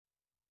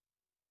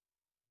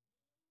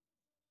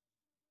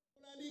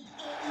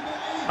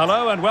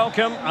Hello and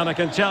welcome, and I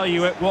can tell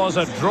you it was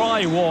a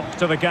dry walk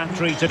to the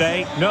gantry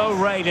today, no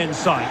rain in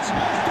sight.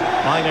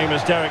 My name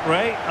is Derek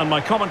Ray, and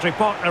my commentary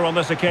partner on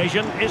this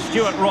occasion is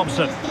Stuart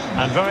Robson.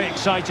 I'm very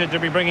excited to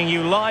be bringing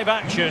you live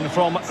action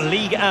from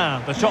Ligue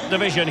 1, the top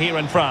division here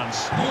in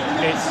France.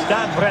 It's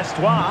Stade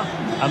Brestois,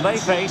 and they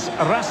face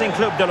Racing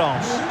Club de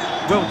Lens.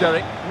 Well,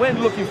 Derek,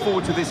 when looking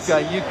forward to this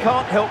game, you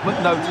can't help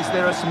but notice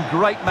there are some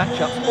great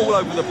matchups all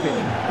over the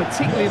pitch,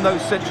 particularly in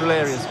those central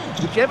areas.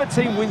 Whichever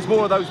team wins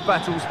more of those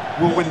battles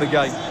will win the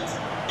game.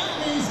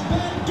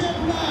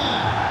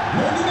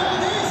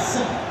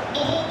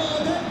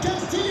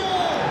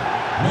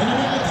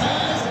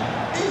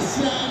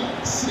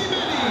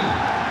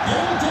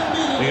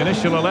 The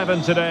initial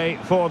 11 today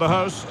for the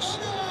hosts.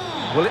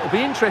 Well, it'll be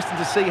interesting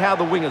to see how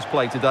the wingers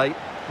play today.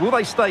 Will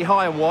they stay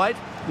high and wide?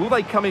 Will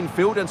they come in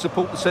field and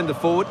support the centre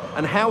forward?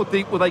 And how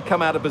deep will they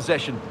come out of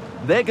possession?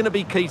 They're going to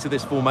be key to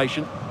this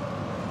formation.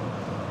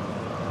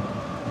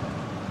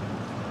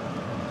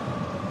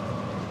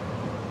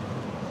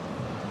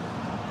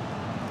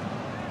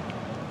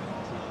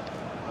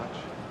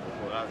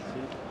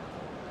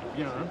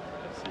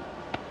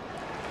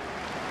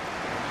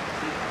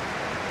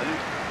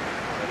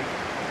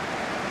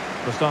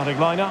 The starting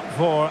lineup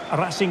for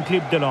Racing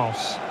Club de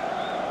Lens.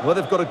 Well,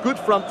 they've got a good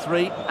front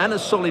three and a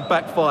solid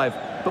back five,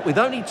 but with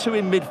only two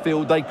in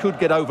midfield, they could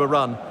get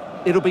overrun.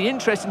 It'll be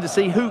interesting to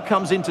see who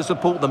comes in to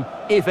support them,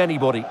 if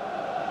anybody.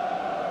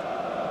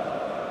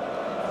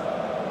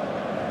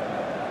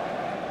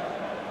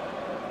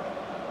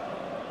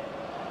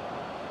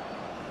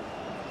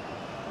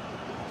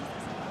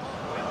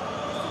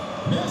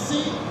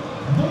 Merci.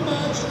 Bon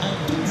match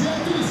à toutes et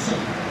à tous.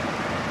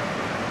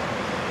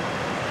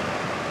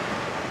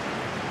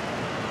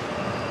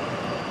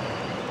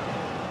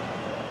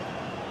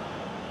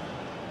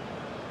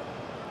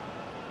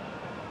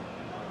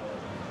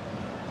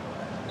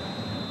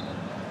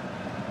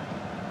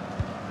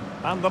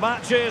 And the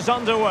match is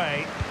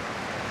underway.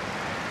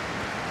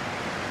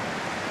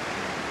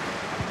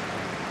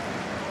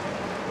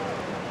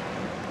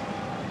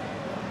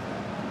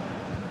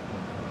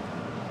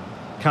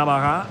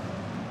 Camara.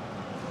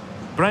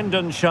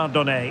 Brendan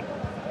Chardonnay.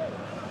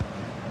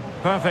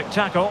 Perfect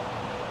tackle.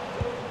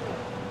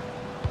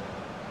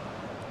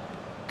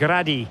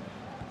 Grady.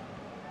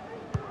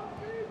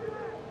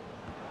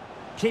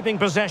 Keeping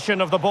possession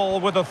of the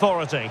ball with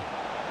authority.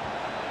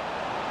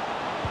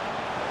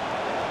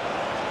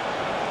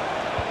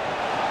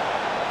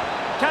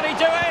 Can he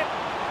do it?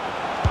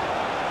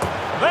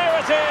 There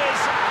it is!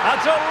 A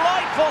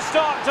delightful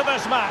start to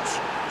this match.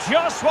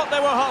 Just what they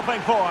were hoping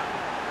for.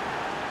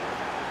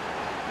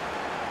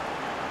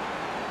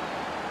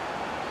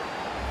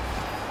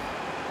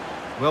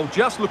 Well,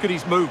 just look at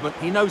his movement.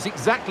 He knows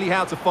exactly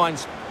how to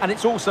find, and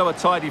it's also a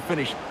tidy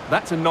finish.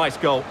 That's a nice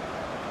goal.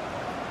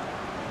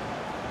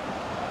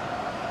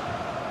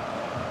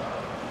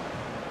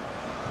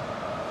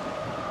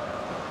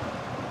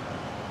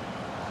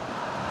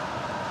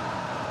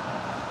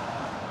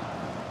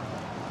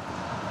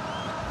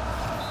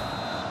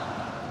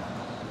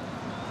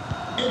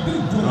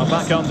 Well,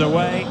 back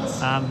underway,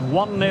 and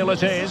 1-0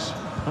 it is.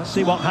 Let's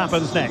see what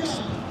happens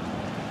next.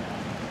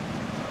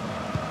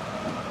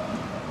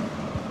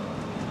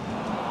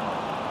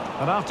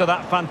 And after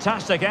that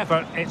fantastic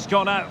effort, it's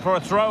gone out for a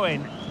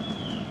throw-in.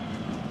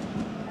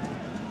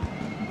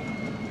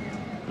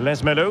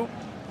 Lesmelou.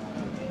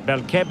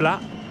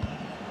 Belkebla.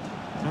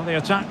 Well, the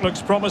attack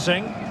looks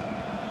promising.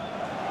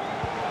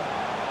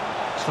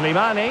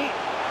 Slimani.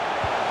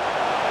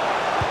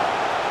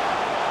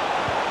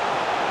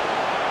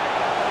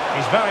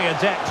 He's very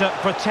adept at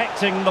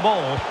protecting the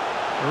ball.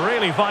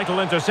 Really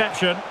vital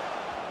interception.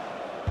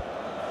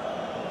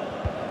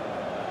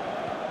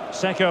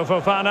 Seko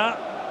Fofana.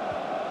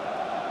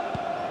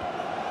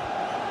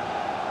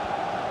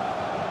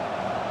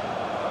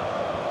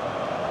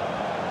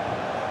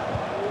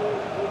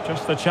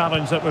 Just the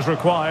challenge that was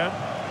required.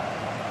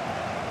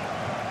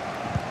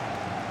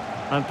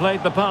 And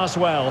played the pass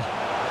well.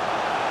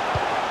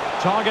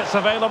 Targets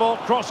available,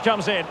 cross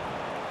comes in.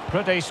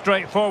 Pretty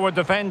straightforward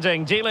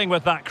defending, dealing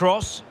with that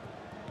cross.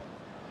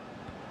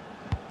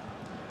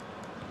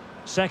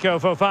 Seko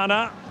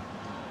Fofana.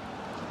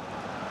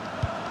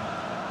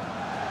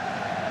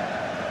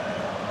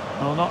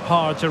 Well, not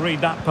hard to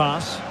read that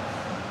pass.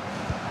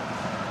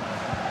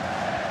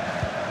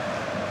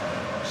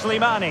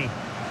 Slimani.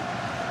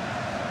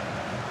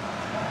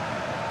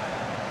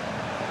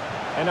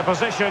 In a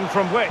position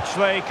from which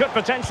they could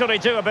potentially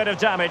do a bit of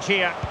damage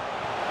here.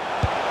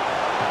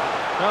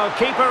 Oh,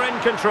 keeper in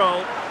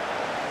control.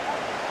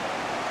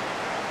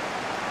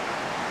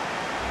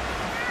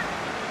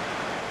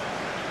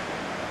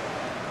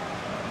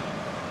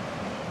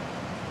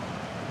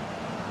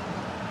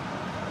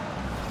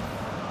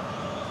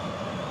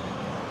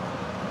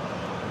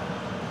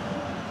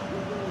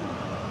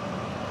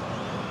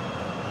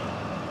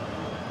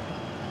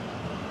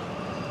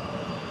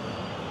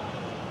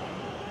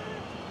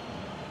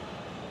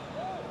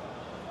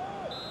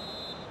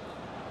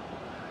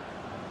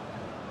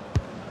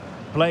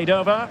 Played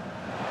over.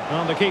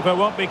 Well, the keeper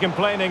won't be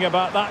complaining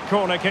about that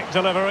corner kick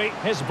delivery.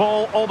 His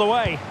ball all the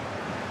way.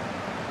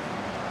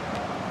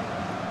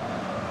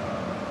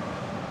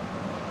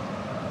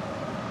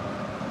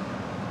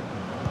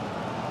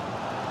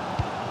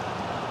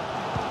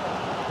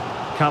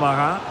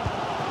 Kamara.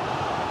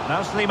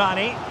 Now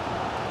Slimani.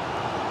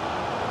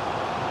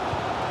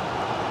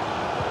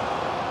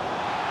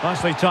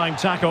 Nicely timed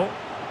tackle.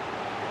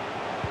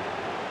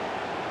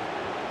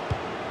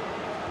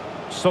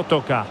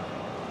 Sotoka.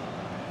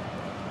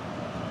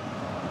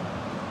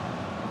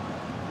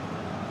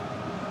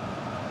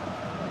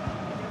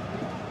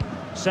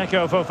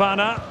 Seko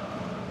Fofana.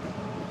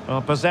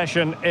 Well,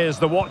 possession is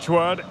the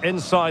watchword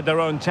inside their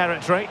own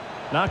territory.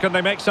 Now can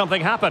they make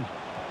something happen?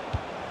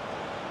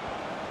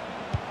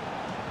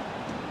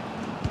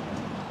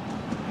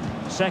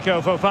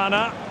 Seko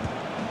Fofana.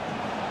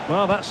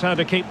 Well, that's how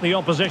to keep the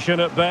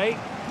opposition at bay.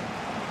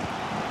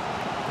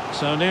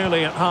 So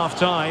nearly at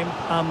half-time,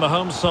 and the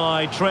home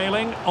side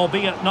trailing,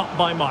 albeit not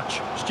by much.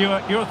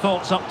 Stuart, your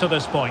thoughts up to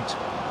this point?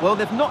 Well,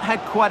 they've not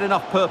had quite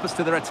enough purpose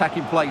to their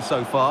attacking play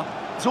so far.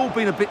 It's all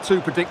been a bit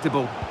too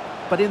predictable.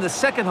 But in the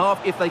second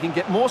half, if they can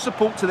get more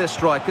support to their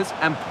strikers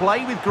and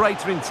play with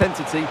greater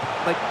intensity...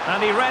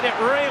 And he read it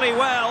really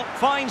well.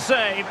 Fine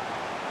save.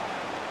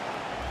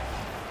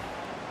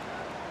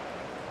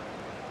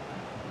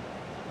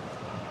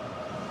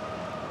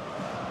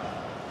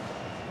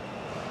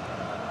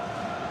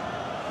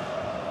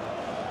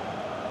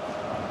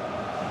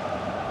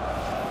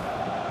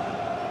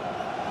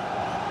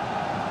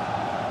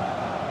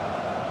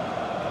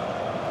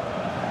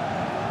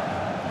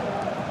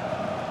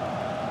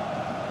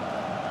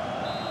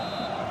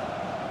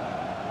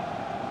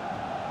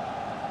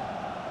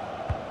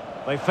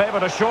 They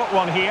favoured a short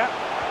one here.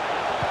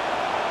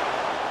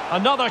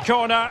 Another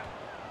corner.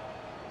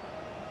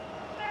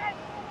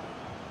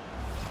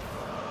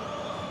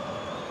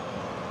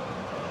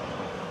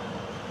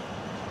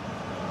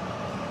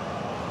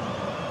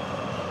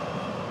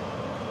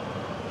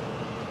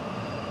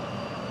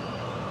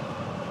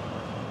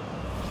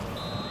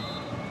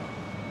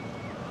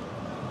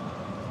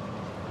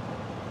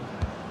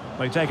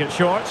 They take it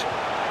short.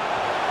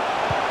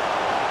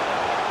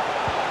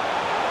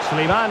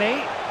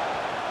 Slimani.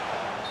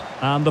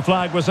 And the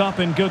flag was up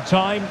in good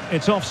time.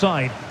 It's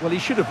offside. Well, he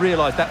should have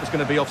realised that was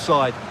going to be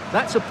offside.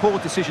 That's a poor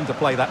decision to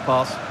play that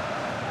pass.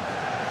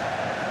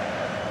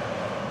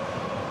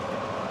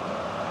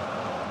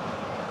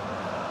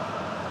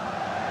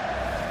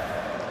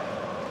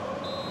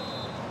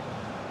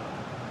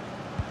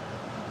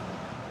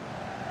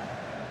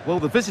 Well,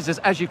 the visitors,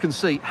 as you can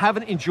see,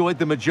 haven't enjoyed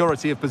the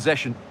majority of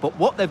possession, but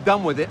what they've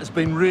done with it has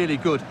been really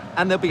good,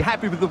 and they'll be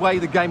happy with the way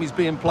the game is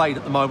being played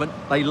at the moment.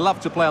 They love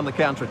to play on the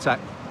counter-attack.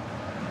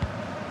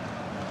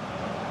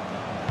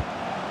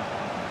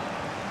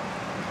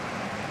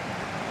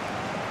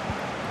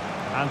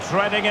 And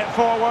threading it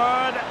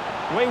forward.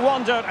 We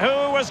wondered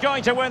who was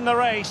going to win the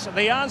race.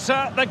 The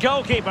answer, the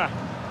goalkeeper.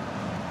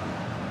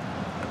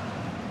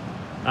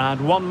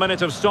 And 1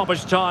 minute of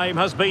stoppage time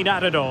has been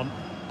added on.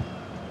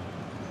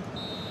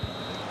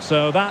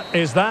 So that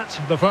is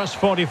that. The first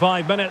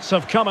 45 minutes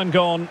have come and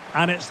gone,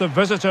 and it's the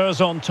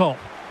visitors on top.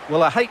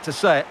 Well, I hate to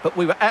say it, but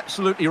we were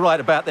absolutely right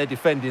about their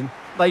defending.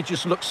 They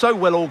just look so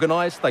well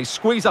organised. They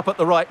squeeze up at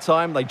the right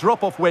time, they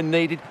drop off when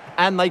needed,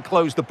 and they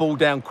close the ball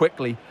down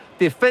quickly.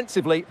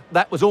 Defensively,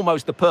 that was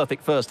almost the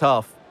perfect first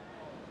half.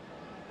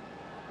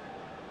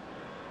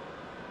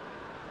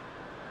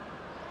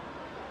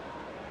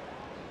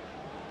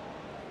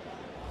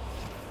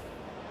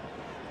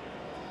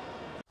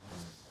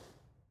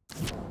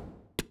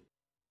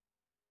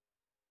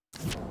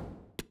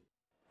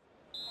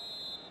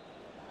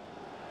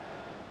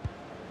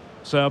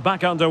 So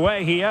back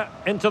underway here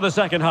into the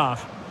second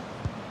half.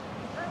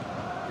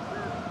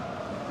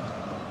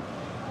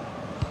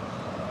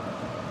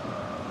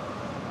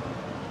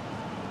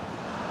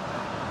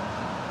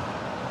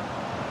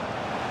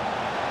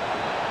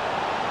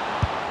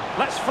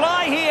 Let's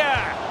fly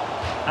here.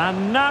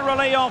 And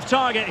narrowly off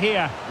target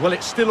here. Well,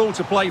 it's still all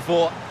to play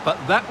for, but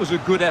that was a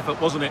good effort,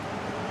 wasn't it?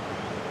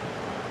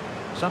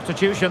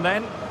 Substitution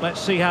then. Let's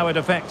see how it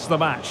affects the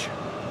match.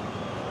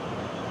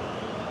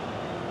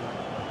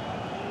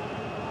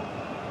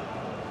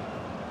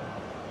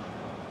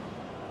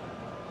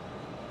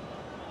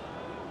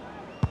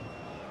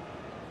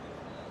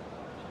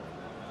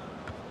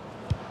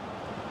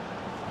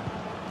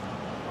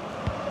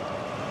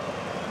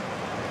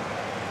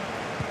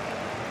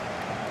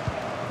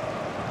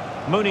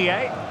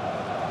 Mounier.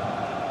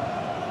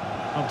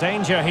 Well,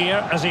 danger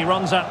here as he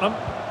runs at them.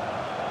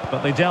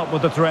 But they dealt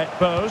with the threat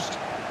posed.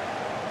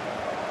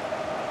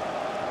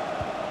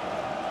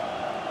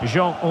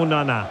 Jean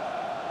Onana.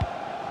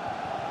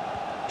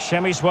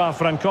 Przemysław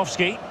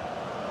Frankowski.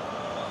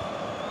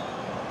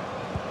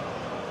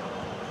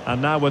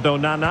 And now with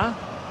Onana.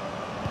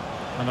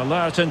 An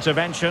alert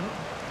intervention.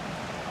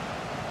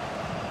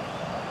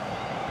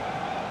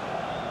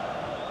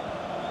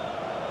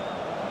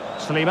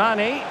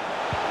 Slimani.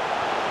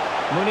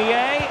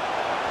 Mounier.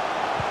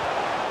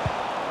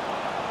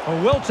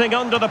 Wilting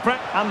under the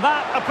press. And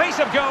that, a piece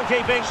of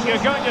goalkeeping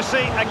you're going to see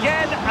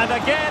again and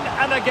again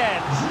and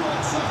again.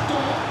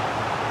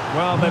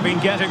 Well, they've been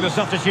getting the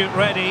substitute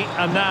ready,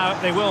 and now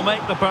they will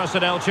make the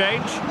personnel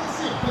change.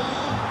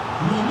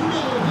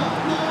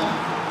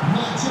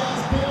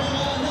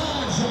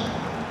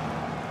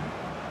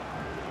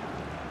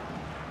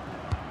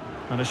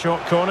 And a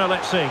short corner,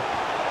 let's see.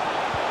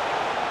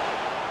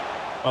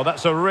 Well,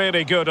 that's a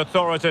really good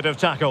authoritative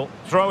tackle.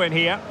 Throw in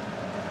here.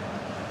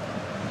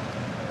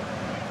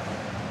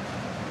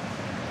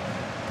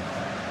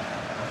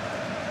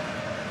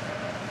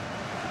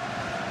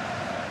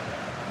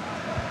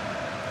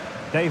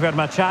 David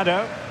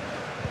Machado.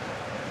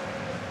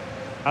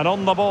 And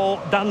on the ball,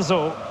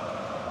 Danzo.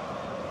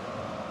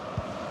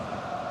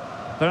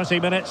 30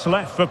 minutes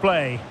left for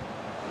play.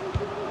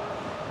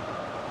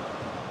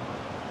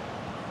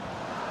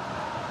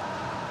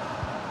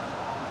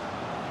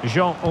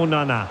 Jean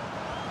Onana.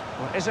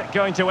 Well, is it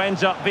going to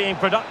end up being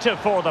productive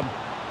for them?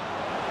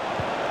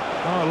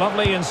 Oh,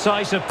 lovely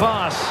incisive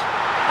pass.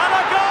 And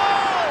a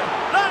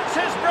goal! That's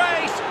his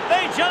brace!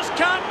 They just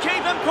can't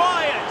keep him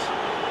quiet!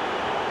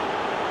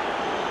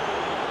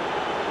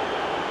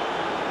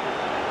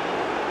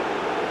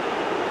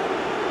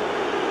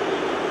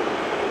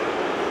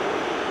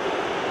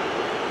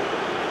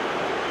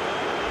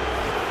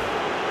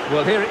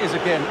 Well, here it is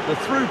again. The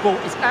through ball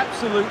is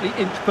absolutely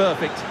inch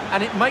perfect,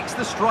 and it makes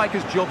the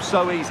striker's job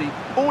so easy.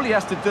 All he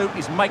has to do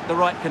is make the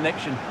right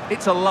connection.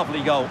 It's a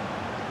lovely goal.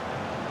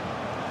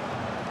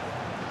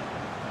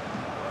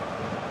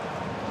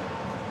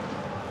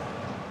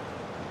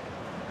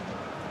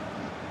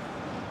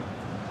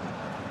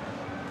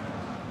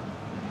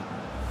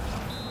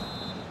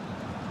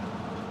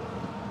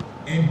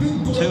 Et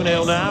but pour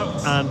 2-0 now,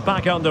 and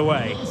back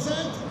underway.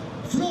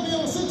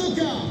 Florian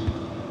Sotoka.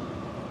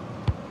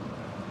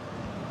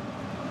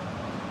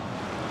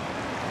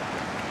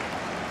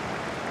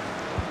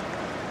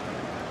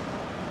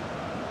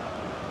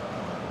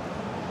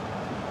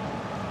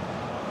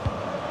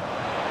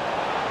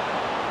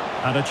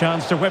 And a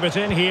chance to whip it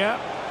in here.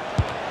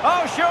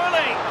 Oh,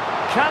 surely!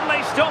 Can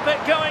they stop it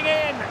going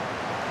in?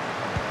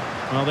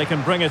 Well, they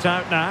can bring it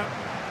out now.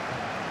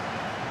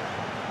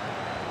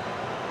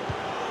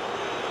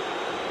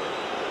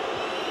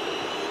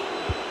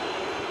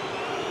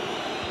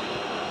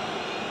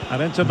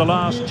 And into the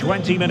last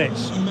 20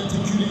 minutes.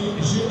 Immatriculé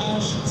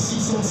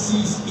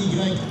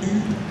GH606YU est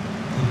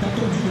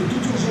attendu de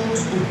toute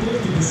urgence au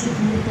poste de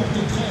secours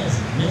porte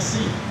 13.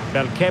 Merci.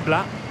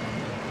 Belkebla.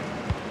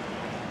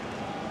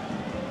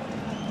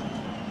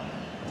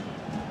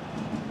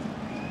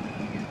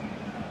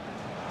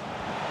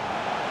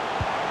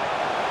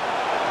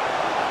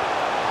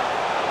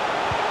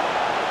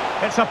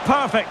 It's a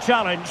perfect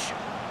challenge.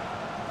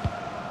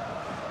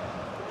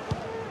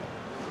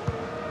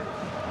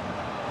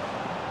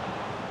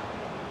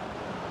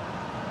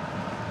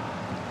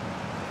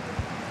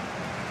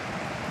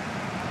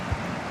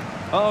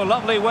 Oh,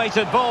 lovely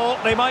weighted ball.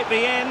 They might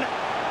be in.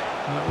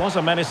 Well, it was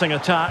a menacing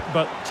attack,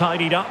 but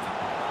tidied up.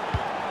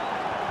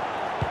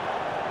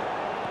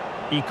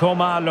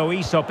 Ikoma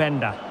Loiso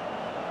Penda.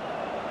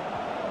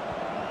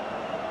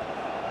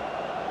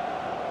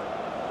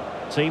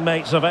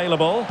 Teammates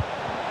available,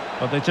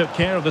 but they took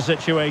care of the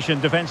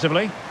situation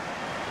defensively.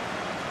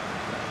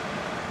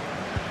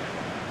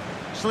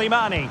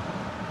 Slimani.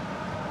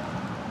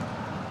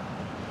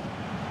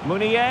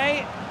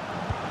 Mounier.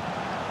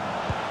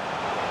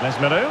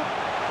 Lesmelou.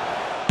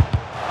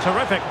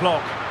 Terrific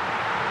block.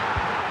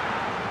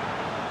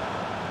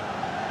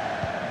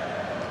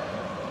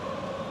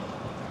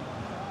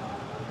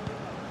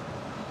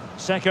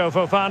 Seko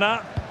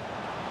Fofana.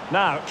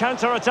 Now,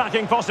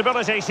 counter-attacking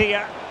possibilities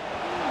here.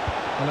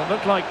 Well, it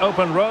looked like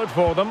open road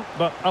for them,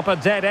 but up a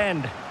dead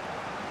end.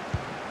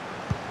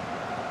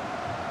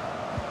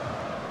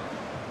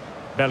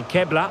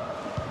 Belkebla.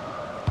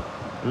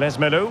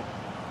 Lesmelou.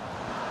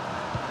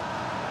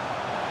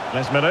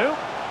 Lesmelou.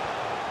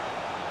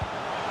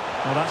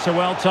 Well, that's a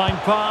well-timed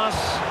pass.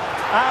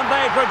 And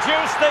they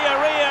produce the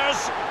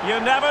arrears. You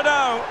never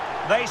know.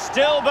 They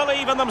still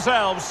believe in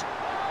themselves.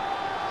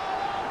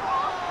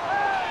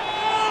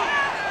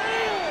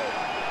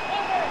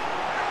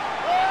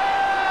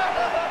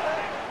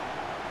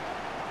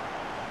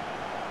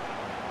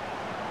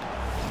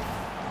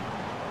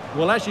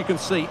 Well, as you can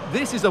see,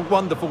 this is a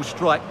wonderful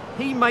strike.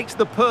 He makes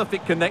the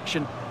perfect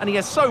connection, and he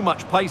has so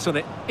much pace on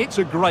it. It's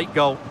a great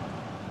goal.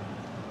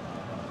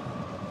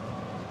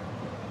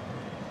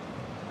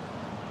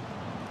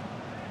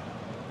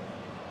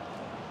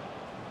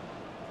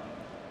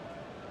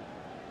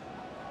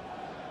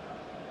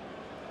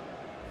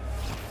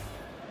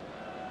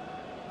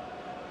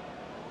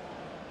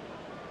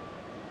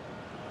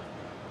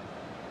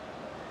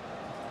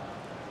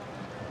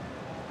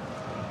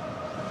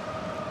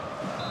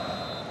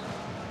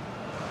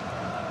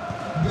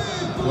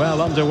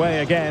 Well, underway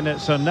again.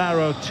 It's a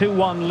narrow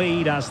 2-1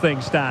 lead as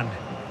things stand.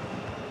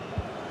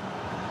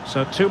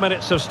 So 2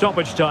 minutes of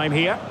stoppage time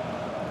here.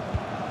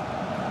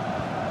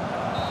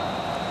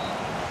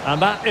 And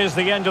that is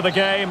the end of the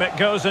game. It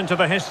goes into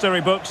the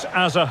history books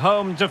as a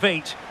home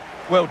defeat.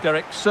 Well,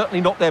 Derek, certainly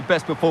not their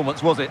best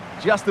performance, was it?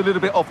 Just a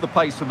little bit off the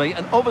pace for me,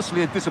 and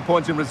obviously a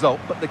disappointing result.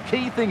 But the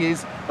key thing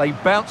is they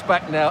bounce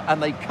back now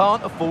and they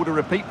can't afford a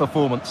repeat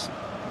performance.